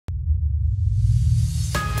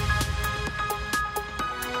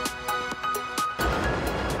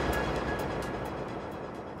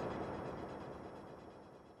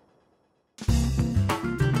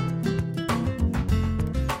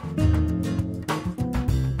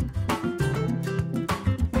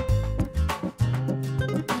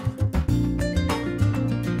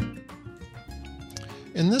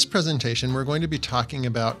In this presentation, we're going to be talking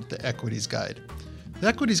about the Equities Guide. The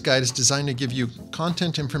Equities Guide is designed to give you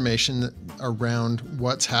content information around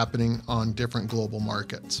what's happening on different global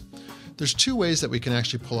markets. There's two ways that we can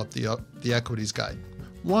actually pull up the Equities Guide.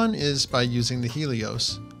 One is by using the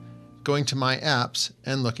Helios, going to My Apps,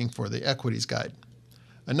 and looking for the Equities Guide.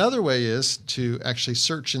 Another way is to actually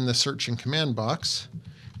search in the search and command box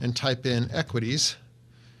and type in Equities,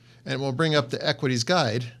 and it will bring up the Equities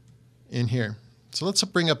Guide in here. So let's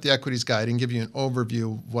bring up the Equities Guide and give you an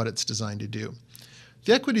overview of what it's designed to do.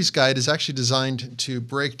 The Equities Guide is actually designed to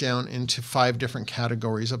break down into 5 different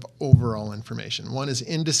categories of overall information. One is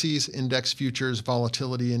indices, index futures,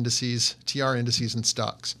 volatility indices, TR indices, and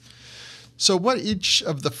stocks. So what each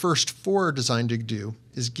of the first 4 are designed to do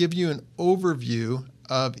is give you an overview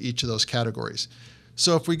of each of those categories.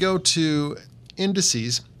 So if we go to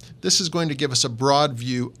indices, this is going to give us a broad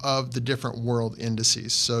view of the different world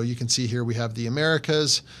indices. So you can see here we have the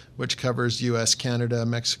Americas, which covers US, Canada,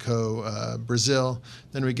 Mexico, Brazil.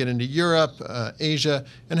 Then we get into Europe, Asia,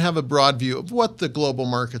 and have a broad view of what the global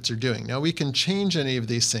markets are doing. Now we can change any of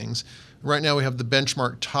these things. Right now we have the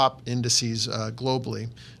benchmark top indices globally.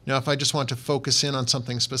 Now if I just want to focus in on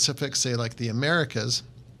something specific, say like the Americas,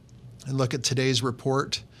 and look at today's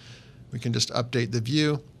report, we can just update the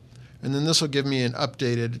view. And then this will give me an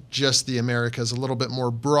updated, just the Americas, a little bit more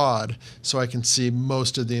broad, so I can see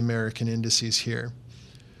most of the American indices here.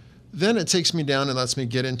 Then it takes me down and lets me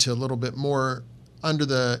get into a little bit more under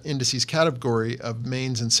the indices category of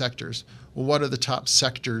mains and sectors. Well, what are the top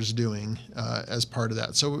sectors doing as part of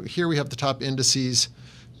that? So here we have the top indices,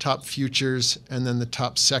 top futures, and then the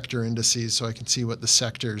top sector indices, so I can see what the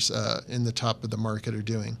sectors in the top of the market are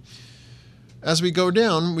doing. As we go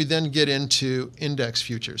down, we then get into index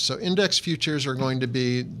futures. So index futures are going to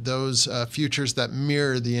be those futures that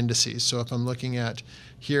mirror the indices. So if I'm looking at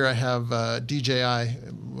here, I have DJI,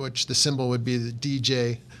 which the symbol would be the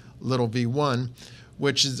DJ little v1,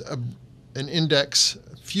 which is an index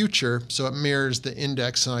future. So it mirrors the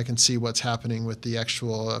index, and I can see what's happening with the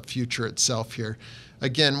actual future itself here.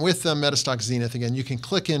 Again, with MetaStock XENITH, again, you can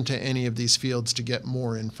click into any of these fields to get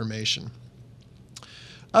more information.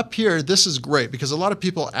 Up here, this is great because a lot of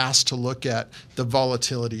people ask to look at the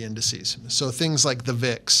volatility indices. So things like the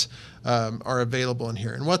VIX are available in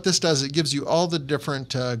here. And what this does, it gives you all the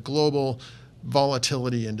different global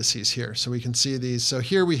volatility indices here. So we can see these. So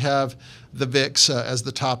here we have the VIX as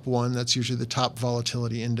the top one. That's usually the top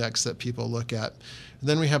volatility index that people look at. And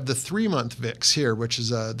then we have the 3-month VIX here, which is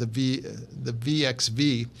the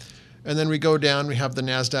VXV. And then we go down, we have the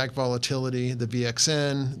NASDAQ volatility, the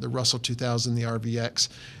VXN, the Russell 2000, the RVX.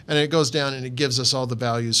 And it goes down and it gives us all the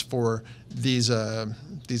values for these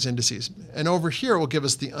indices. And over here it will give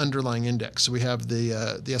us the underlying index. So we have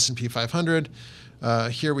the S&P 500.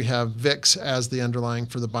 Here we have VIX as the underlying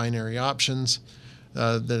for the binary options,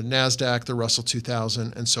 the NASDAQ, the Russell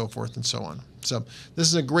 2000, and so forth and so on. So this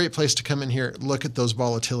is a great place to come in here, look at those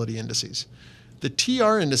volatility indices. The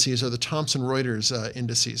TR indices are the Thomson Reuters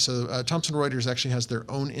indices. So Thomson Reuters actually has their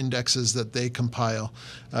own indexes that they compile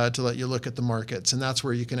to let you look at the markets. And that's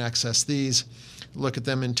where you can access these, look at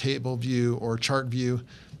them in table view or chart view,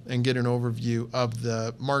 and get an overview of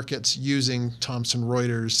the markets using Thomson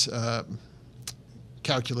Reuters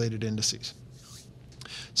calculated indices.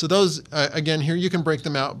 So those, again, here you can break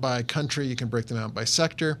them out by country, you can break them out by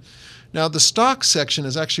sector. Now the stocks section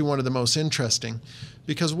is actually one of the most interesting,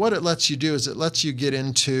 because what it lets you do is it lets you get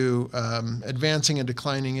into advancing and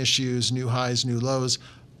declining issues, new highs, new lows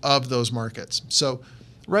of those markets. So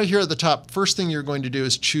right here at the top, first thing you're going to do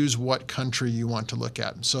is choose what country you want to look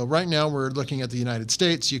at. So right now we're looking at the United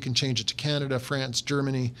States. You can change it to Canada, France,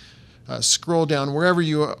 Germany. Scroll down wherever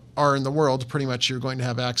you are in the world, pretty much you're going to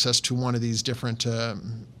have access to one of these different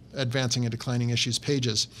advancing and declining issues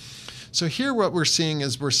pages. So here what we're seeing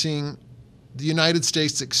is we're seeing the United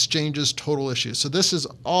States exchanges total issues. So this is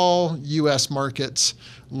all U.S. markets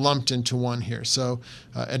lumped into one here. So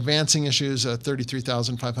advancing issues,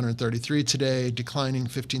 33,533 today, declining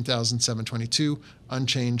 15,722,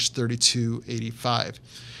 unchanged 3,285.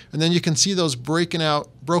 And then you can see those broken out,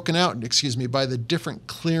 by the different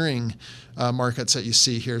clearing markets that you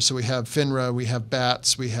see here. So we have FINRA, we have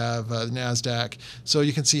BATS, we have NASDAQ. So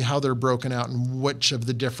you can see how they're broken out and which of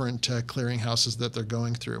the different clearing houses that they're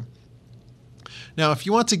going through. Now, if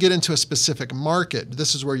you want to get into a specific market,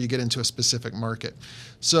 this is where you get into a specific market.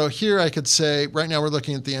 So here I could say, right now we're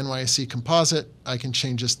looking at the NYSE composite. I can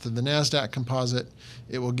change this to the NASDAQ composite.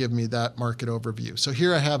 It will give me that market overview. So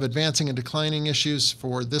here I have advancing and declining issues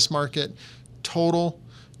for this market, total,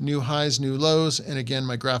 new highs, new lows, and again,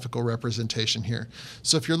 my graphical representation here.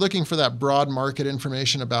 So if you're looking for that broad market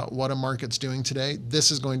information about what a market's doing today,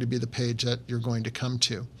 this is going to be the page that you're going to come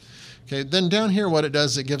to. Okay, then down here what it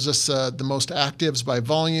does, it gives us the most actives by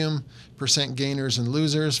volume, percent gainers and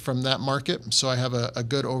losers from that market. So I have a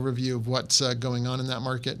good overview of what's going on in that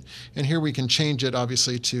market. And here we can change it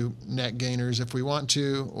obviously to net gainers if we want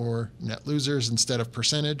to, or net losers instead of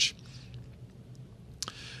percentage.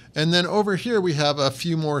 And then over here we have a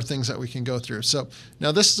few more things that we can go through. So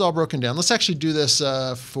now this is all broken down. Let's actually do this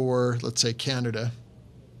for, let's say, Canada.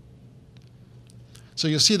 So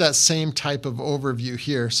you'll see that same type of overview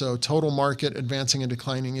here. So total market, advancing and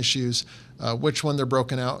declining issues, which one they're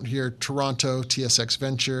broken out here, Toronto, TSX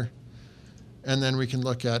Venture. And then we can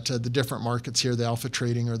look at the different markets here, the alpha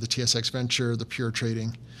trading or the TSX Venture, the pure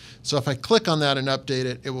trading. So if I click on that and update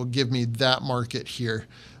it, it will give me that market here,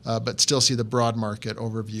 but still see the broad market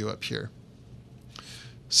overview up here.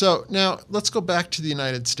 So now let's go back to the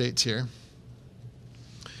United States here.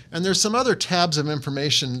 And there's some other tabs of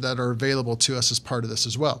information that are available to us as part of this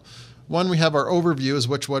as well. One, we have our overview, is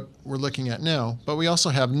what we're looking at now, but we also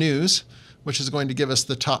have news, which is going to give us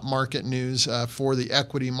the top market news for the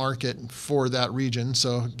equity market for that region.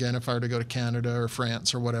 So again, if I were to go to Canada or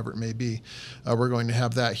France or whatever it may be, we're going to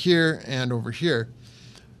have that here and over here.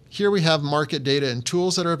 Here we have market data and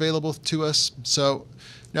tools that are available to us. So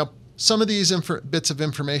now some of these bits of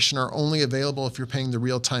information are only available if you're paying the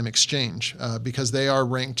real-time exchange because they are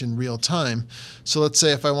ranked in real time. So let's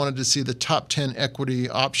say if I wanted to see the top 10 equity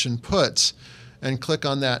option puts and click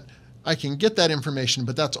on that, I can get that information,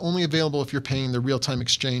 but that's only available if you're paying the real-time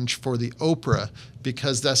exchange for the OPRA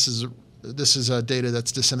because this is data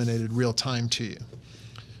that's disseminated real time to you.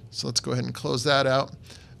 So let's go ahead and close that out.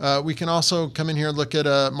 We can also come in here and look at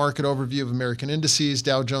a market overview of American indices,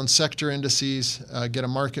 Dow Jones sector indices, get a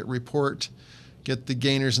market report, get the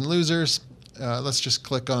gainers and losers. Let's just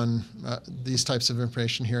click on these types of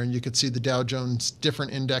information here, and you can see the Dow Jones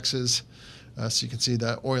different indexes. So you can see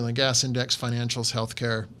the oil and gas index, financials,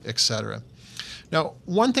 healthcare, etc. Now,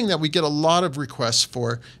 one thing that we get a lot of requests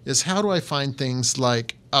for is how do I find things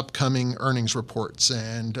like upcoming earnings reports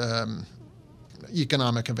and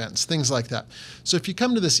economic events, things like that. So if you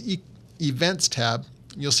come to this events tab,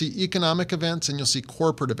 you'll see economic events and you'll see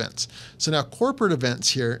corporate events. So now corporate events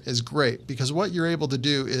here is great because what you're able to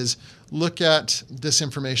do is look at this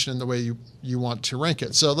information in the way you want to rank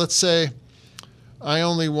it. So let's say I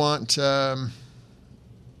only want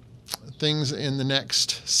things in the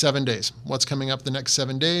next 7 days. What's coming up the next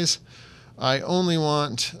 7 days? I only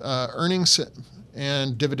want earnings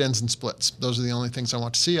and dividends and splits. Those are the only things I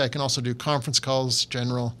want to see. I can also do conference calls,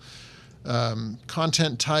 general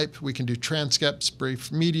content type. We can do transcripts,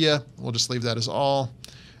 brief media. We'll just leave that as all.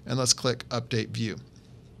 And let's click Update View.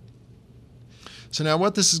 So now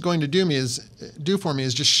what this is going to do for me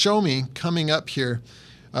is just show me coming up here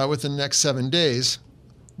within the next 7 days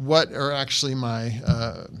what are actually my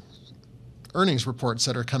earnings reports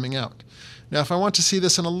that are coming out. Now, if I want to see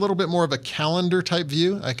this in a little bit more of a calendar type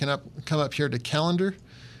view, I can come up here to Calendar,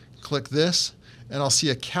 click this, and I'll see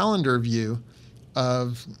a calendar view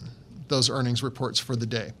of those earnings reports for the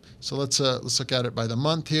day. So let's look at it by the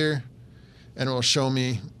month here, and it will show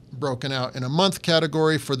me broken out in a month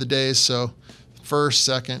category for the days. So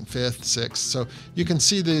 1st, 2nd, 5th, 6th. So you can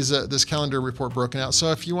see this calendar report broken out.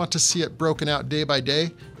 So if you want to see it broken out day by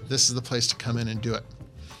day, this is the place to come in and do it.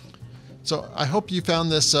 So I hope you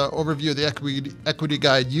found this overview of the equity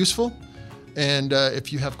guide useful. And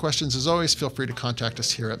if you have questions, as always, feel free to contact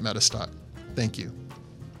us here at MetaStock. Thank you.